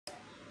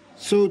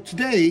So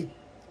today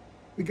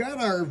we got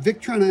our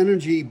Victron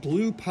Energy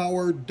blue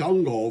power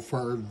dongle for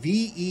our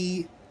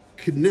VE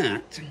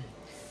Connect,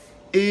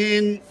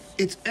 and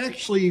it's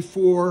actually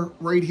for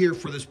right here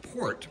for this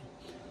port.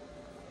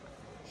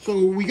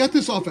 So we got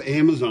this off of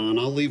Amazon.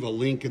 I'll leave a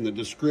link in the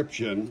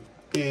description,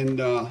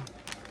 and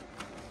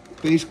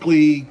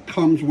basically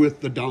comes with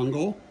the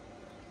dongle,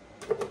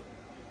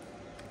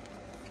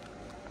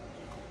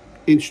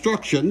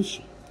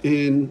 instructions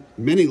in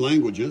many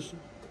languages,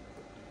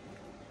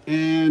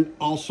 and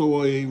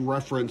also a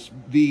reference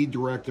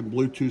V-Direct and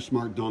Bluetooth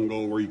Smart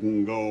Dongle where you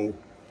can go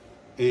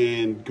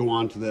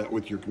onto that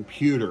with your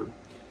computer.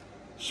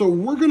 So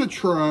we're going to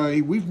try,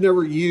 we've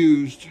never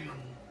used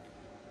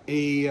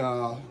a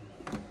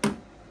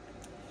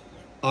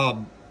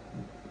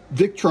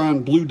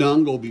Victron blue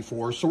dongle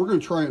before, so we're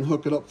going to try and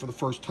hook it up for the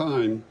first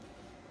time.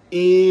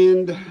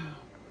 And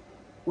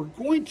we're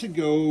going to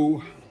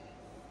go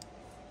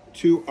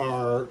to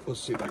our,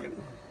 let's see if I can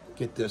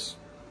get this.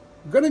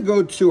 We're going to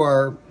go to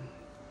our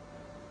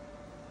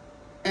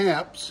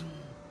apps,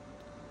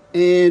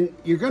 and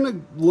you're going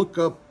to look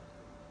up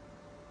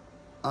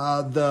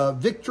the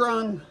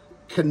Victron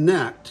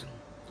Connect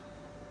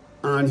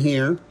on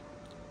here,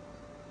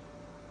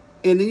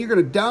 and then you're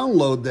going to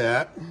download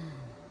that.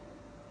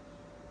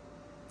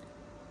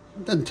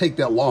 It doesn't take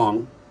that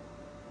long.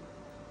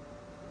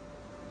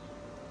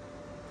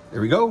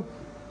 There we go.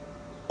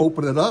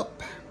 Open it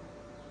up,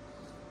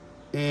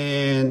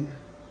 and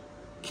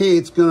okay,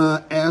 it's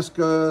gonna ask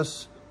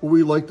us what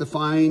we like to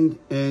find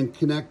and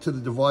connect to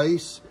the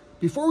device.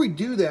 Before we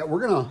do that,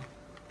 we're gonna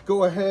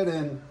go ahead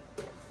and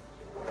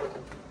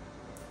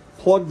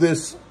plug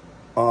this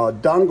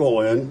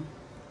dongle in,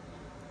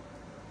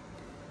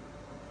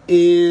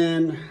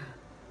 and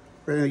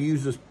we're gonna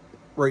use this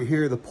right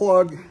here, the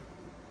plug,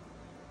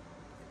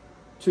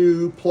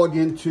 to plug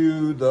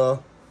into the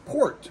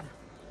port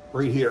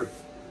right here.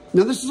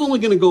 Now this is only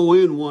gonna go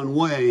in one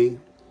way,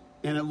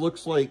 and it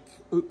looks like,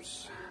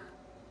 oops,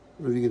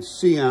 I don't know if you can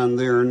see on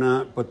there or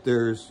not, but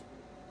there's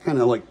kind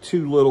of like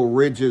two little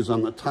ridges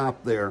on the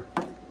top there.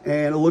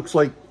 And it looks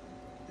like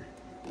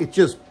it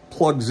just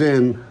plugs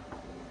in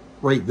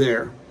right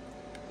there.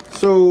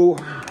 So,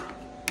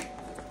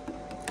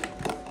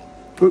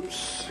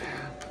 oops.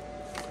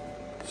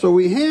 So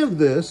we have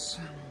this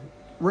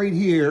right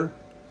here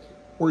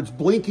where it's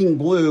blinking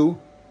blue.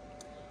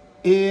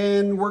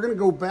 And we're going to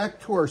go back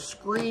to our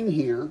screen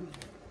here.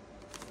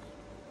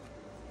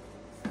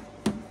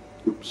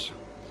 Oops.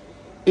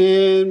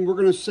 And we're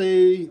going to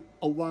say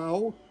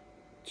allow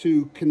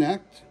to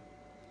connect,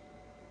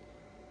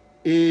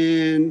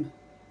 and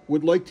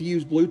would like to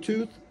use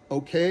Bluetooth.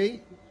 Okay.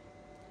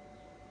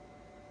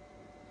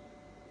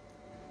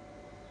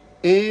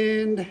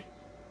 And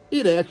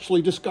it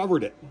actually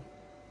discovered it.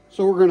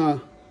 So we're going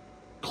to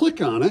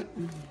click on it.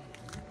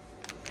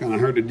 Kind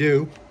of hard to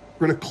do.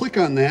 We're going to click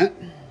on that.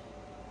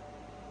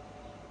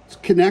 It's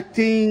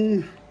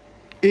connecting.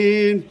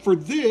 And for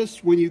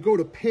this, when you go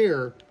to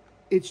pair,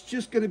 it's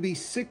just going to be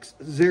 6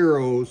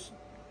 zeros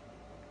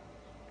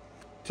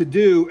to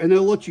do, and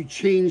it'll let you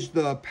change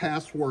the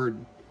password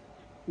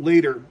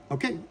later.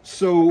 Okay,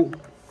 so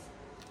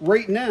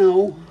right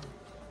now,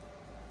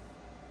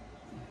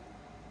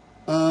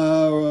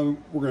 we're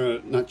going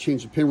to not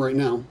change the pin right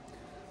now.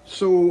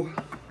 So,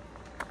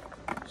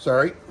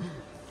 sorry.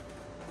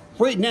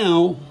 Right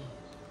now,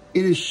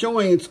 it is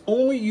showing it's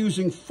only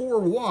using 4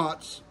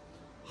 watts,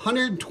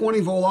 120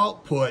 volt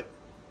output,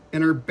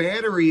 and our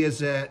battery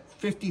is at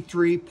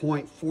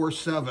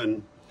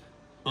 53.47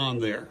 on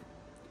there.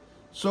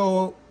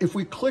 So if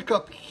we click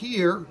up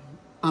here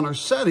on our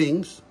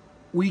settings,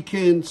 we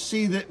can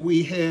see that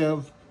we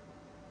have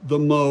the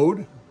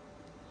mode,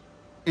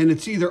 and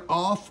it's either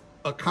off,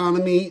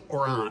 economy,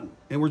 or on,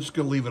 and we're just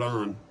going to leave it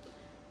on.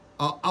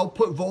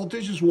 Output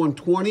voltage is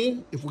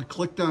 120. If we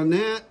clicked on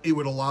that, it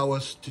would allow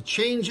us to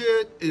change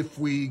it if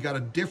we got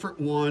a different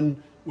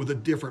one with a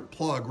different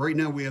plug. Right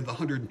now we have the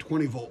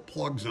 120 volt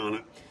plugs on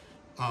it.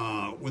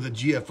 With a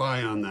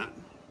GFI on that.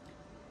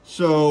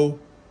 So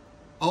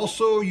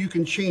also you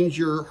can change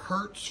your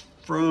hertz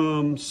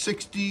from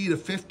 60 to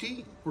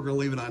 50. We're going to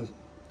leave it on,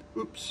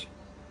 oops,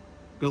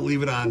 going to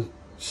leave it on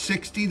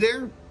 60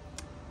 there.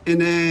 And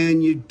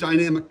then you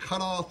dynamic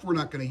cutoff, we're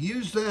not going to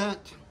use that.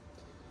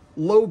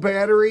 Low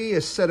battery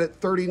is set at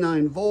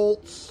 39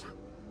 volts.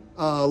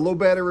 Low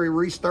battery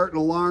restart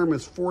and alarm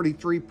is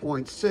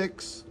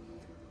 43.6.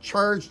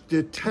 Charge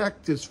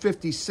detect is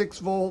 56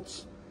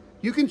 volts.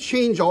 You can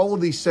change all of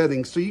these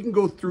settings, so you can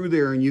go through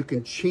there and you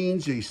can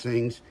change these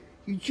things.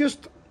 You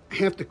just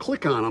have to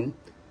click on them,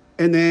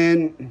 and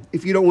then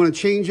if you don't want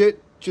to change it,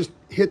 just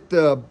hit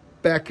the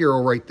back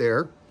arrow right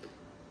there.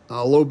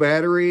 Low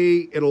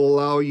battery, it'll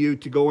allow you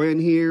to go in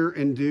here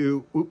and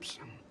do, oops,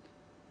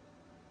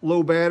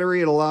 low battery,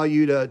 it'll allow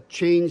you to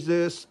change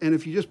this, and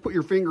if you just put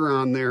your finger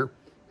on there,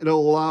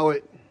 it'll allow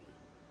it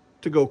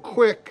to go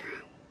quick.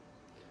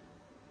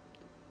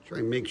 Try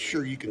and make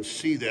sure you can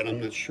see that. I'm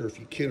not sure if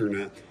you can or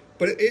not.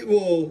 But it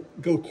will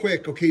go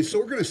quick. Okay, so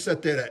we're going to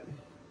set that at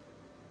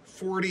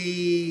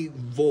 40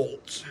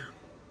 volts.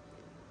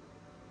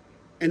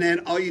 And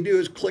then all you do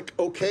is click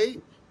OK,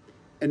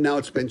 and now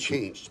it's been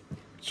changed.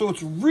 So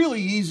it's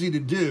really easy to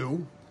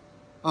do.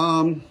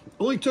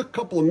 Only took a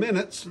couple of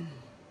minutes.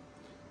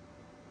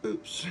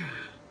 Oops.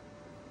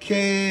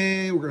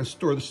 Okay, we're going to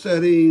store the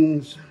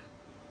settings.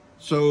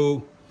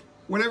 So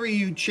whenever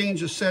you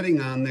change a setting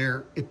on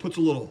there, it puts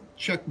a little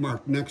check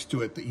mark next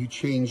to it that you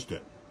changed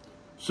it.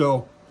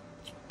 So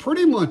that's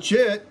pretty much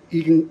it.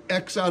 You can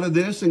X out of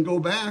this and go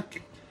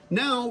back.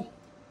 Now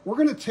we're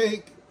going to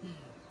take,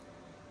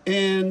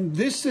 and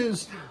this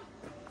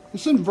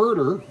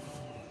inverter,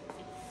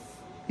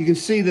 you can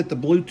see that the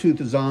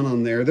Bluetooth is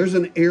on there. There's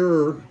an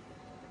error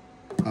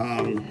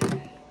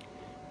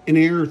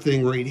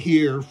thing right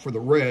here for the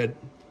red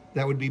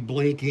that would be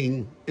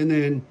blinking, and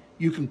then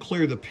you can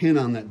clear the pin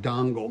on that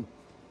dongle.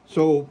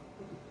 So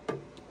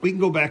we can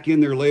go back in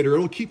there later.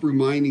 It'll keep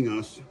reminding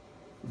us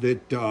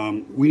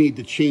that we need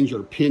to change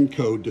our pin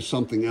code to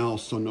something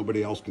else so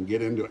nobody else can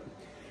get into it.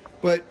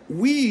 But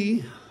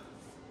we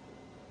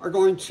are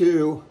going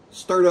to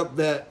start up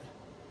that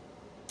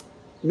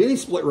mini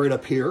split right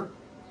up here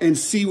and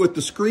see what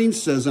the screen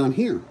says on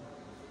here.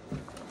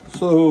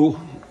 So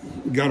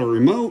got a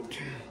remote.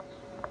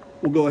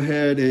 We'll go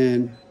ahead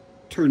and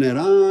turn that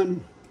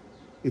on.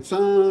 It's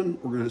on.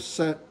 We're going to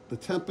set the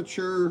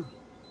temperature.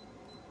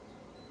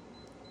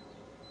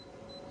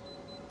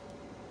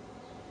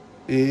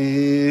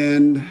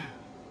 And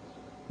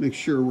make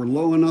sure we're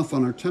low enough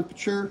on our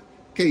temperature.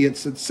 Okay,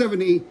 it's at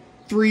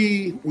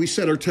 73. We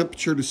set our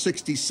temperature to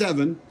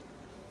 67.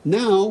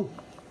 Now,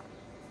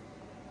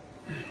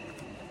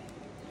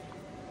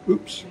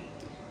 oops,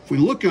 if we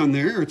look on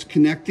there, it's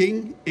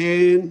connecting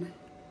and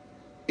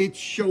it's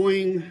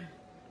showing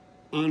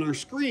on our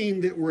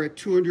screen that we're at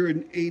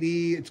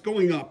 280. It's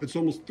going up. It's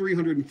almost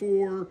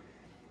 304.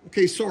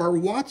 Okay, so our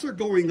watts are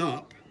going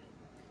up,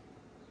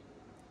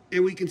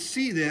 and we can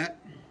see that.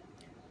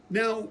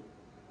 Now,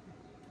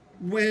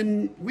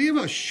 when we have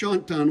a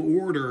shunt on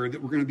order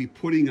that we're going to be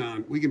putting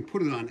on, we can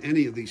put it on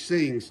any of these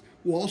things.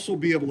 We'll also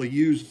be able to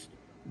use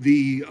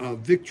the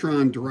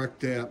Victron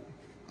Direct app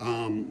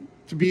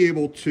to be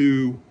able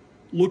to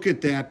look at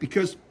that,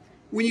 because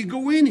when you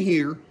go in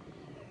here,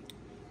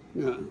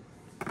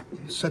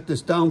 set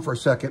this down for a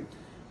second.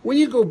 When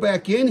you go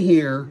back in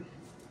here,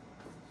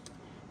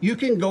 you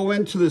can go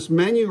into this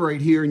menu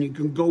right here and you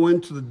can go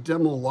into the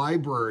demo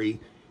library,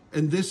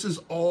 and this is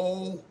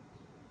all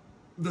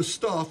the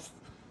stuff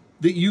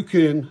that you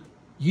can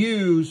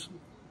use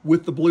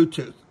with the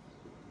Bluetooth.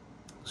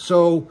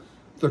 So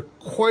there are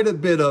quite a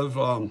bit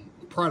of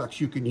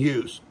products you can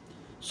use.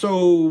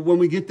 So when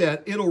we get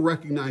that, it'll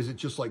recognize it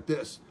just like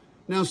this.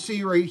 Now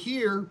see right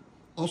here,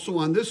 also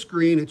on this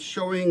screen, it's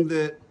showing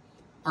that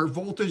our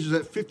voltage is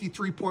at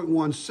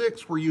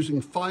 53.16. We're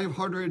using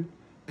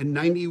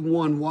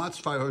 591 watts,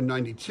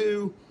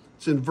 592.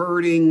 It's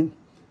inverting,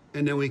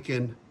 and then we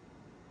can,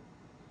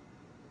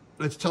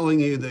 it's telling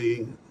you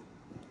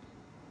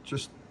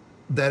just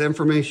that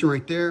information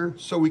right there.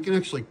 So we can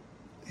actually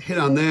hit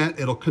on that,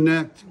 it'll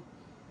connect.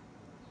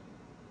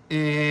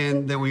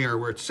 And then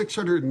we're at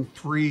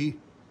 603,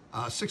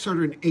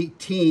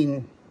 618,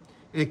 and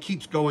it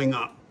keeps going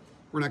up.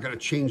 We're not gonna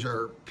change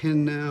our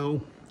pin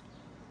now.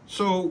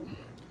 So,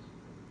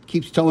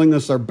 keeps telling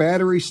us our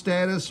battery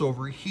status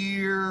over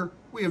here.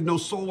 We have no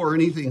solar or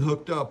anything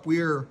hooked up.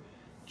 We're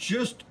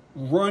just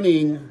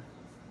running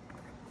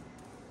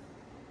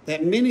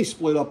that mini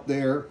split up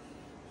there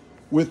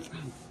with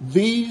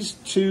these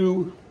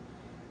two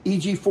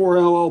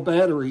EG4LL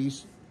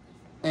batteries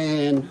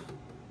and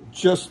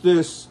just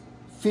this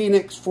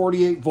Phoenix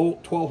 48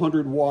 volt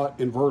 1200 watt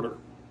inverter.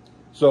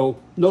 So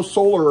no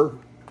solar.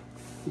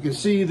 You can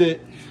see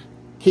that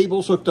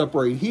cable's hooked up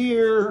right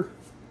here.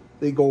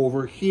 They go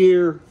over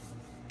here.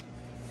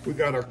 We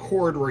got our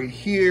cord right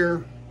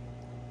here,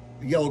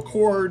 the yellow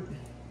cord,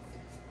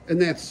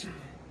 and that's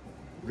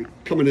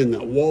coming in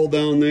that wall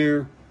down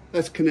there.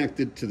 That's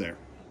connected to there.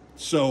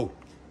 So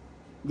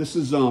this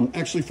is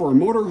actually for a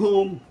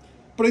motorhome,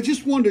 but I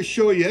just wanted to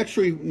show you,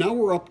 actually now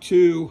we're up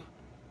to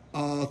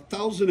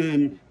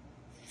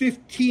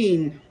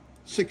 1,015,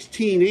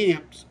 16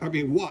 amps,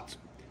 watts,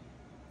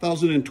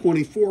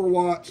 1,024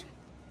 watts.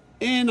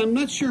 And I'm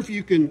not sure if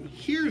you can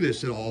hear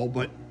this at all,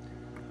 but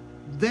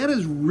that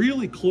is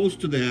really close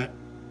to that.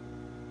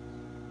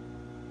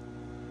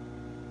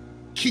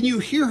 Can you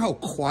hear how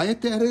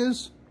quiet that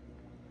is?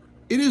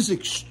 It is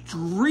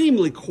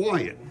extremely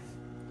quiet.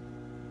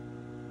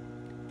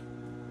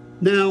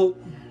 Now,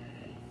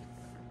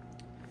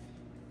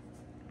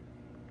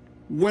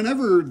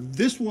 whenever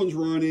this one's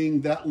running,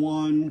 that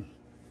one,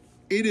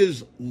 it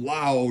is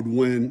loud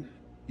when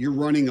you're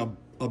running a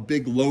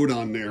big load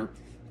on there.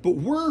 But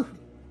we're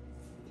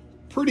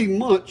pretty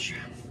much,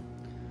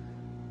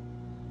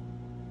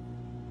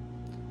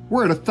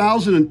 we're at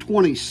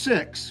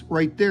 1,026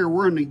 right there.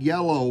 We're in the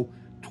yellow.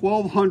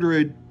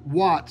 1,200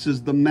 watts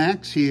is the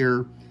max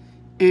here.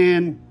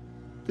 And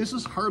this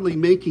is hardly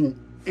making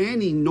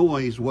any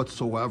noise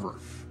whatsoever.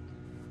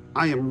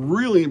 I am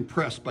really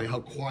impressed by how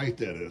quiet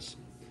that is.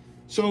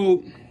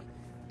 So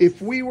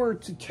if we were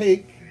to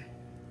take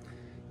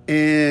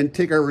and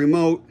take our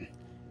remote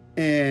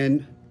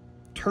and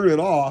turn it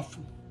off.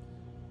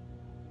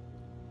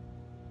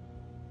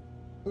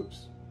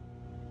 Oops.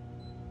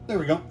 There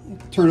we go.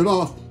 Turn it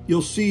off.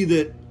 You'll see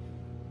that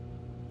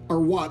our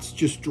watts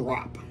just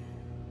drop.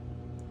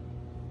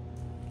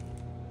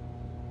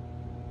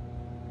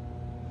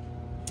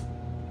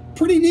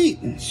 Pretty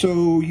neat.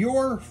 So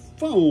your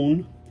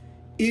phone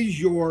is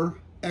your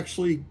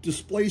actually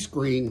display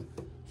screen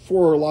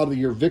for a lot of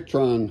your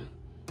Victron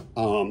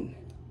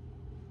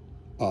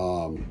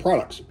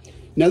products.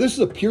 Now this is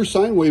a pure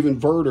sine wave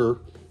inverter.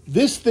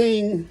 This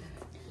thing,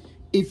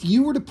 if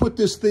you were to put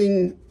this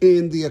thing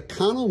in the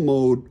econo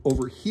mode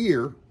over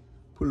here,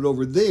 put it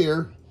over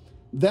there,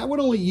 that would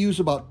only use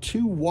about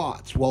 2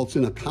 watts while it's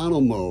in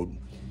econo mode.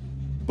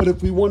 But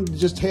if we wanted to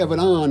just have it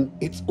on,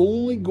 it's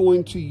only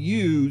going to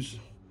use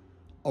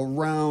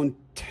around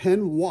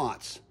 10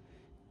 watts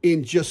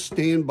in just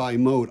standby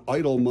mode,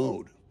 idle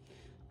mode.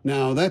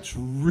 Now that's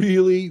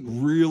really,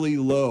 really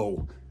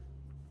low.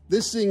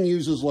 This thing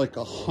uses like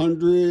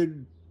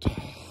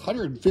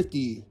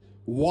 150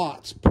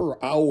 watts per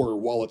hour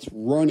while it's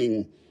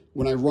running.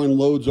 When I run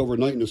loads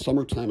overnight in the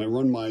summertime, I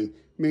run my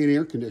main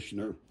air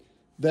conditioner.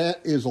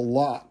 That is a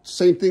lot.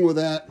 Same thing with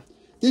that.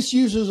 This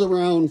uses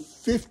around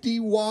 50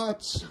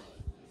 watts,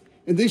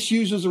 and this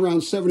uses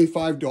around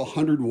 75 to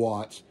 100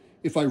 watts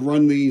if I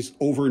run these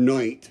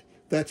overnight.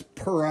 That's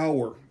per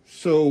hour.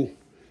 So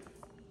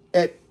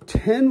at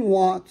 10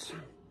 watts,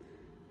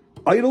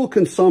 idle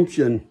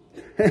consumption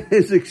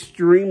is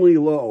extremely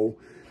low.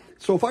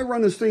 So if I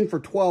run this thing for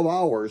 12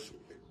 hours,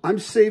 I'm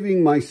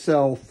saving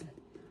myself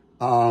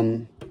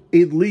at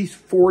least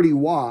 40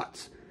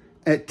 watts.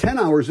 At 10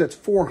 hours, that's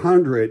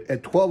 400.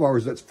 At 12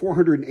 hours, that's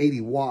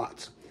 480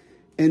 watts.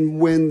 And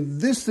when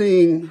this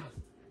thing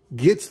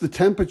gets the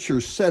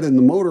temperature set in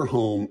the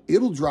motorhome,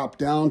 it'll drop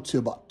down to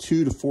about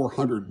 200 to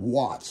 400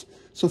 watts.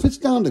 So if it's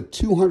down to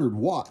 200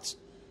 watts,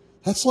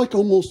 that's like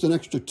almost an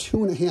extra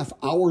 2.5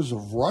 hours of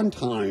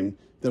runtime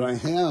that I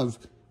have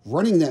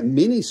running that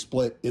mini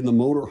split in the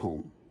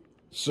motorhome.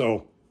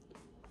 So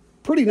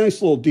pretty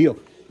nice little deal.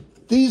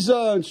 These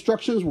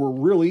instructions were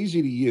real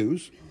easy to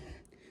use.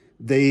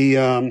 They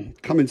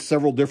come in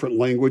several different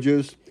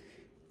languages.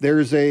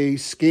 There's a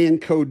scan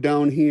code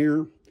down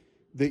here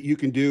that you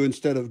can do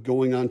instead of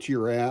going onto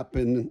your app,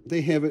 and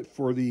they have it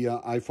for the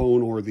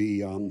iPhone or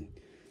the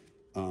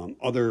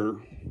other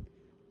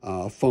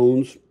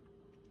phones.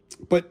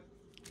 But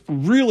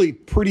really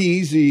pretty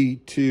easy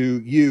to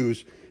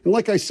use. And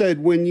like I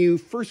said, when you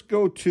first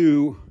go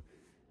to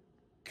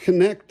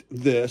connect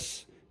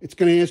this, it's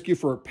going to ask you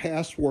for a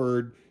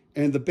password,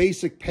 and the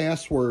basic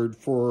password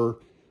for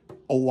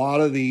a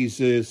lot of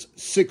these is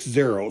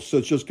 60. So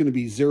it's just going to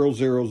be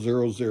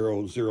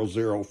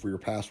 000000 for your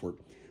password.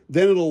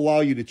 Then it'll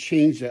allow you to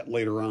change that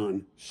later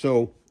on.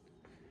 So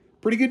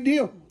pretty good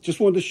deal. Just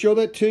wanted to show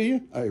that to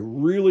you.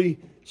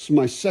 It's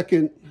my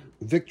second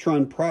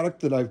Victron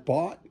product that I've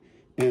bought,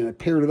 and I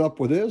paired it up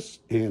with this,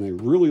 and I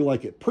really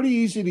like it. Pretty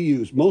easy to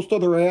use. Most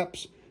other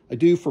apps I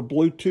do for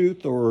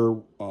Bluetooth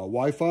or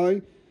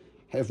Wi-Fi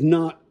have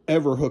not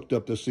ever hooked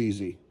up this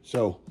easy.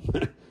 So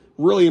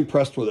really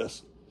impressed with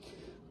this.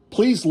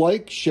 Please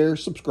like, share,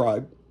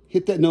 subscribe,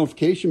 hit that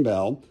notification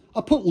bell.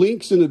 I'll put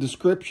links in the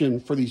description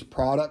for these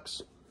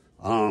products.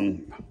 A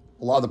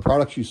lot of the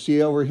products you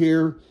see over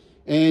here.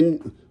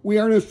 And we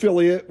are an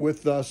affiliate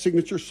with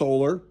Signature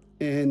Solar.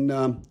 And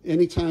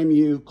anytime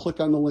you click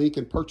on the link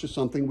and purchase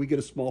something, we get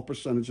a small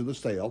percentage of the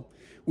sale.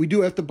 We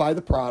do have to buy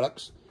the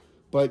products,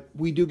 but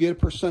we do get a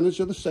percentage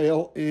of the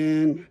sale.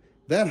 And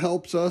that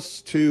helps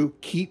us to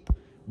keep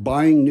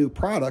buying new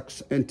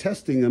products and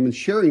testing them and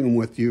sharing them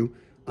with you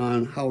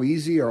on how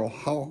easy or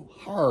how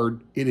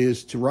hard it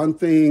is to run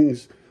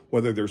things,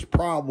 whether there's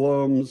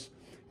problems,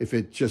 if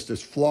it just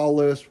is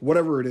flawless,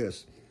 whatever it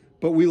is.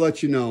 But we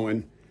let you know.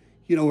 And,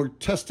 you know, we're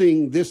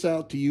testing this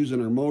out to use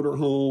in our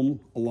motorhome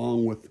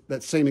along with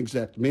that same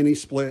exact mini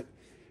split.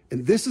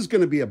 And this is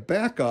going to be a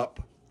backup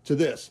to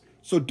this.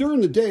 So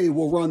during the day,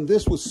 we'll run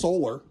this with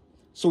solar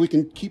so we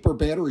can keep our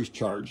batteries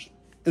charged.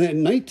 And at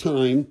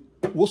nighttime,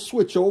 we'll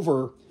switch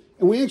over,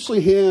 and we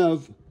actually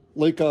have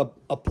like a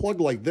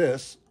plug like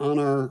this on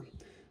our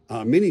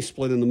mini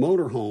split in the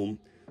motorhome.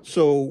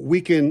 So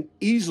we can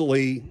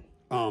easily,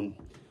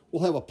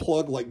 we'll have a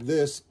plug like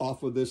this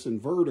off of this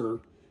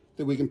inverter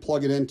that we can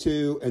plug it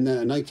into. And then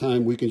at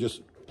nighttime, we can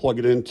just plug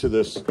it into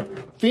this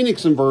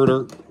Phoenix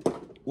inverter,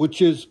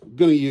 which is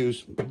going to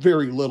use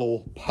very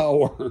little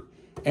power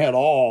at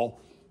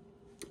all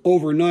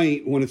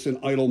overnight when it's in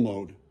idle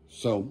mode.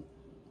 So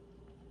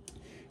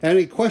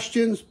any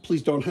questions,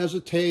 please don't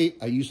hesitate.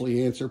 I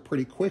usually answer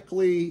pretty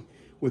quickly,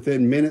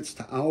 within minutes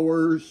to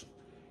hours.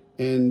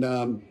 And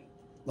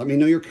let me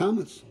know your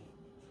comments.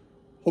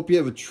 Hope you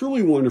have a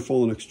truly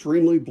wonderful and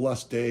extremely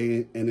blessed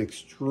day and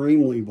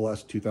extremely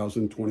blessed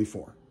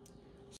 2024.